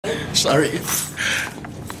Sorry.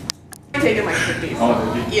 I'm taking my cookies.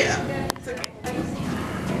 Oh, yeah. It's okay.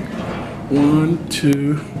 1,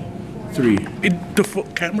 2, 3. The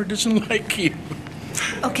camera doesn't like you.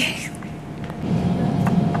 Okay. Okay.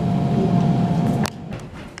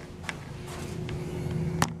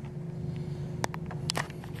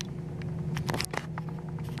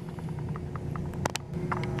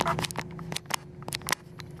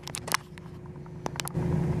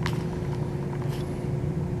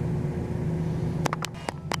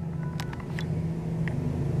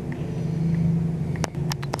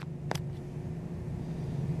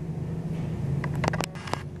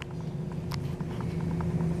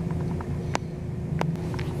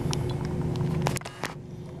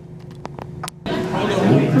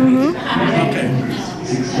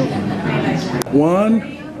 1,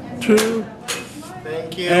 2,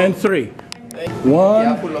 Thank you. and 3.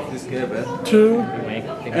 1, 2,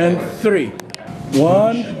 and 3.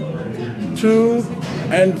 1, 2,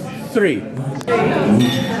 and 3.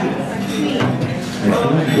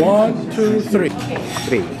 1, 2, 3.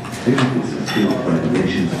 3.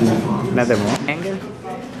 Another more. Angle.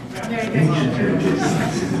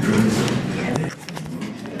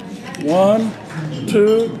 1,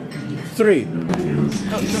 2, 3.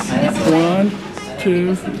 1,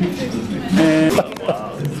 2, and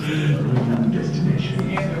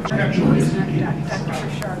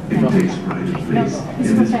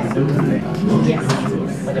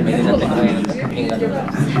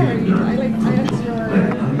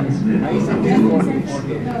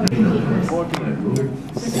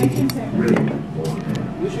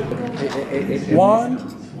one,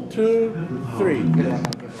 2, 3.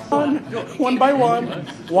 One by one.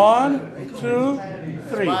 1, 2,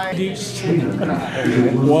 3. These.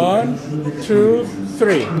 1, 2,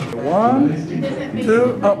 3. 1,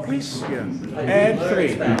 2. Please. Yeah. And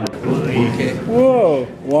 3. Whoa.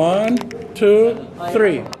 1, 2,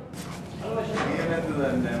 3.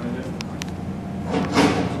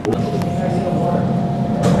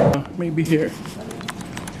 Maybe here.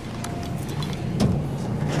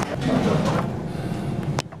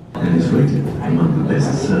 And is rated among the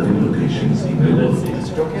best serving locations in the world.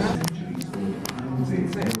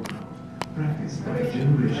 Practiced by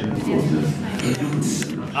generations older.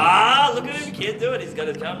 Ah, look at him, he can't do it, he's got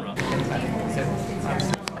his camera.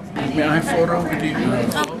 May I photo with you?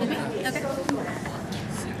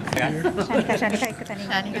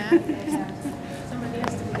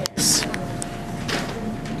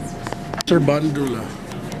 Sir Bandhula.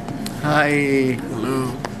 Hi.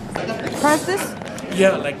 Hello. Press this?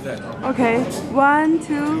 Yeah, like that. Okay. 1,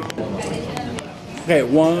 2. Okay,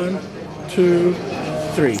 1, 2,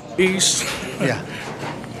 3. East. Yeah.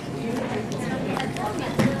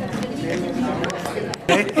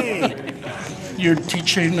 Hey, you're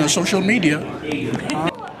teaching social media.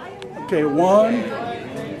 Okay, 1,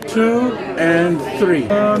 2, and 3.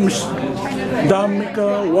 Miss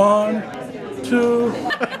Damika, 1, 2.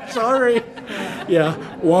 Sorry. Yeah,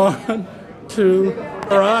 1, 2.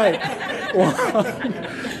 All right. 1,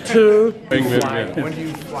 2. When do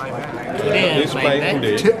you fly back? This flight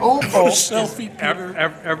today. Oh, selfie.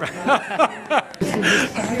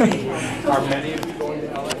 Are many of you going to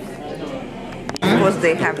LA? Suppose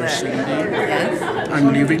they have a... Yes.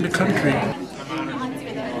 I'm leaving the country.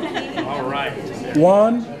 All right.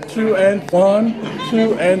 1, 2, and 1,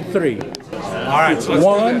 2, and 3. All right, so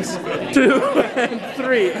let's 1, 2, and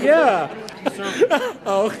 3. Yeah.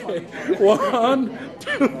 Okay. 1,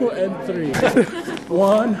 2, and 3.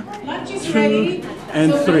 1, 2,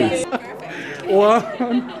 and 3.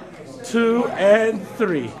 1, 2, and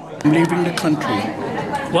 3. I'm leaving the country.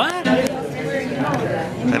 What?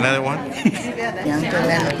 Another one?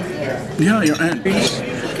 Yeah, your aunt.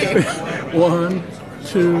 1,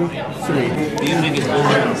 2, 3. These niggas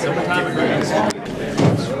over summertime agreements.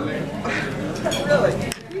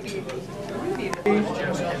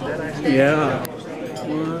 Yeah.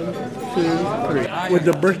 1, 2, 3. With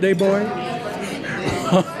the birthday boy.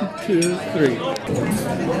 1, 2, 3.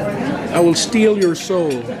 I will steal your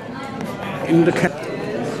soul. In the cat.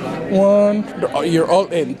 1. You're all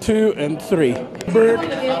in. 2 and 3. Bert.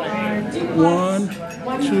 1,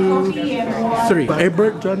 2, 3.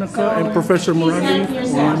 Ebert, Janica, and Professor Morandi.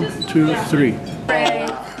 1, 2, 3.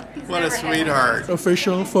 What a sweetheart.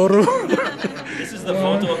 Official photo. This is the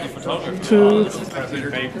photo of the photographer. 2. Oh, this is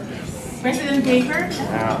President Baker. President Baker?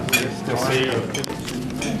 Yeah, nice to see you.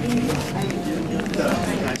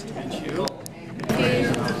 Nice to meet you.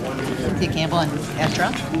 T. Campbell and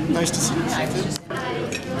Estra. Nice to see you. Nice to meet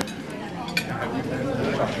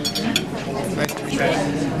you.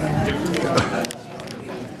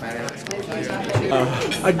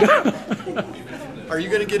 I got. Are you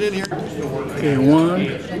going to get in here? Okay,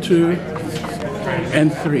 1, 2,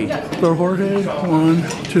 and 3. For Jorge, 1,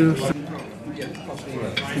 2, 3.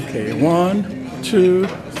 Okay, 1, 2,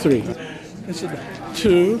 3. This is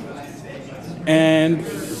 2 and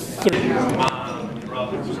 3.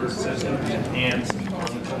 Brothers, sisters, aunts.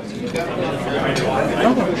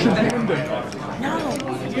 Oh, it should be in there.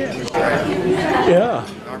 Yeah.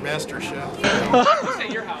 Our master chef. Just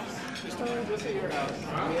at your house. Just at your house.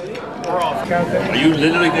 We're off. Are you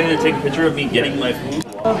literally going to take a picture of me getting my food?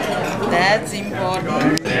 That's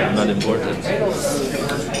important. Not important.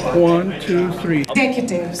 1, 2, 3.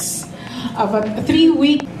 Executives of a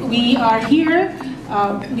 3-week. We are here.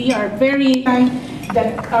 We are very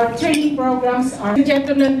that our training programs are.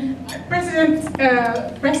 Gentlemen, President.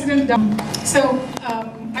 So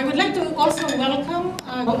I would like to also welcome.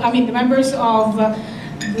 The members of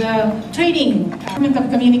the training Department of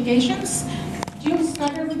Communications. Jim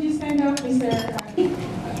Scudder, would you stand up,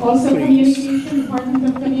 Mr. Also Communication, Department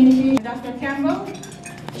of Communication. Dr. Campbell.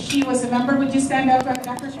 She was a member. Would you stand up,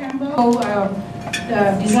 Dr. Campbell?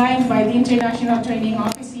 Designed by the International Training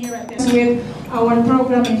Office here at this with our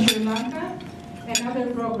program in Sri Lanka and other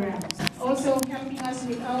programs. Also helping us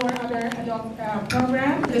with our other adult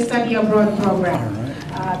program, the study abroad program,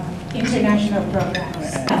 international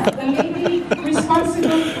programs. The lady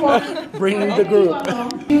responsible for bringing the group.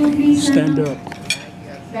 Stand up.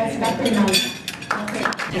 That's Dr. Nali.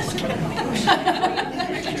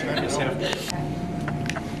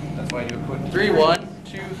 That's why you quit. 3, 1,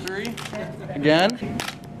 2, 3. Again.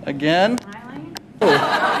 Again. I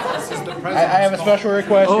have a special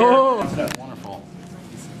request here. Wonderful.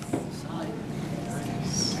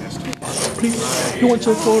 Please, you want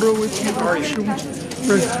your photo with you?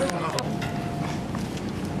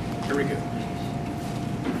 Here we go.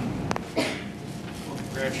 Well,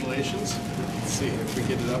 congratulations. Let's see if we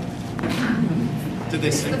get it up. Did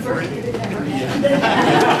they sing for it?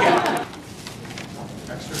 Yeah.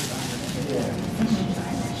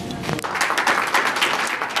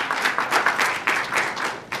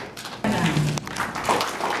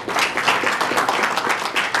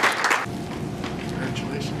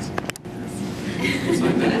 Congratulations.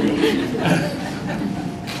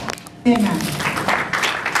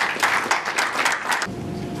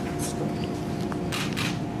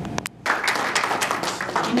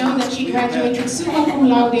 You know that she graduated summa cum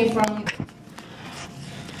laude from.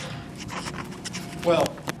 Well,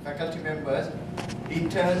 faculty members,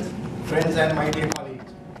 interns, friends and my dear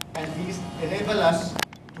colleagues. And these enable us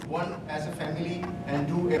to one as a family and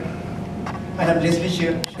do it. Madam Leslie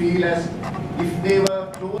Shear feel as if they were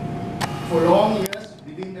close for long years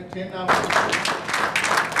within the 10 hours.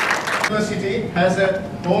 University has a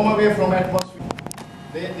home away from atmosphere.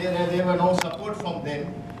 There were no support from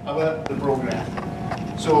them, the program.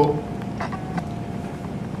 So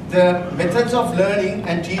the methods of learning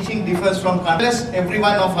and teaching differs from countries. Every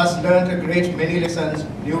one of us learned a great many lessons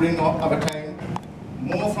during our time,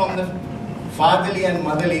 more from the fatherly and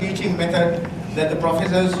motherly teaching method that the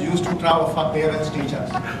professors used to try our parents teach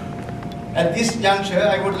us. At this juncture,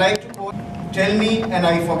 I would like to quote, "Tell me and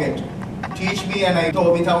I forget. Teach me and I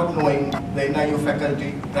know without knowing." The NIU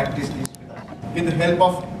faculty practiced this with us. With the help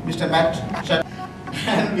of Mr. Matt Shat,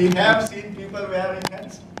 and we have seen people wearing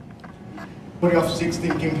hats. Of 6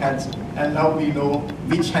 thinking hats, and now we know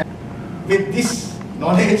which hat. With this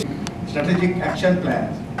knowledge, strategic action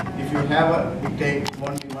plans, if you have we take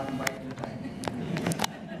only one bite at a time.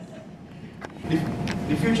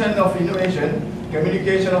 Diffusion of innovation,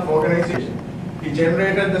 communication of organization. He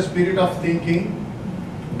generated the spirit of thinking,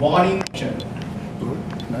 warning action.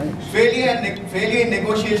 Nice. Failure in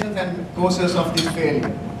negotiations and causes of this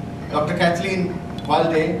failure. Dr. Kathleen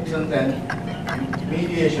Valde and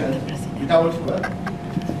mediation without work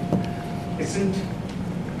isn't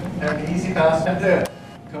an easy task. And the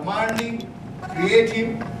commanding,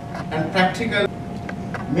 creative and practical,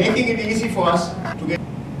 making it easy for us to get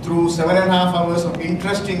through 7.5 hours of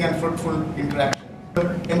interesting and fruitful interaction.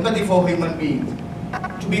 Empathy for human beings.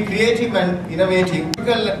 To be creative and innovative,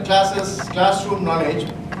 typical classroom knowledge,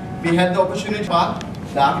 we had the opportunity to park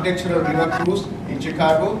the Architectural River Cruise in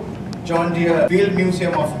Chicago, John Deere Field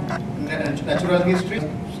Museum of Natural History,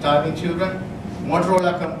 Starving Children,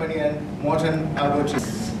 Motorola Company and Morton Alberti.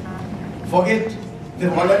 Forget the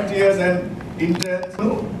volunteers and interns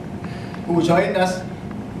who joined us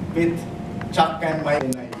with Chuck and Mike.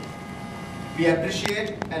 We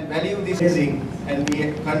appreciate and value this amazing, and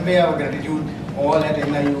we convey our gratitude all at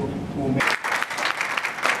NIU who made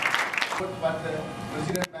what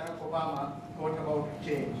President Barack Obama quote about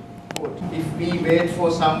change. Quote, "If we wait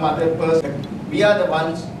for some other person, we are the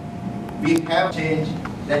ones, we have change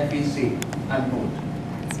that we see." unquote.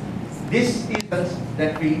 This is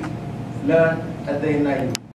that we learn at the NIU.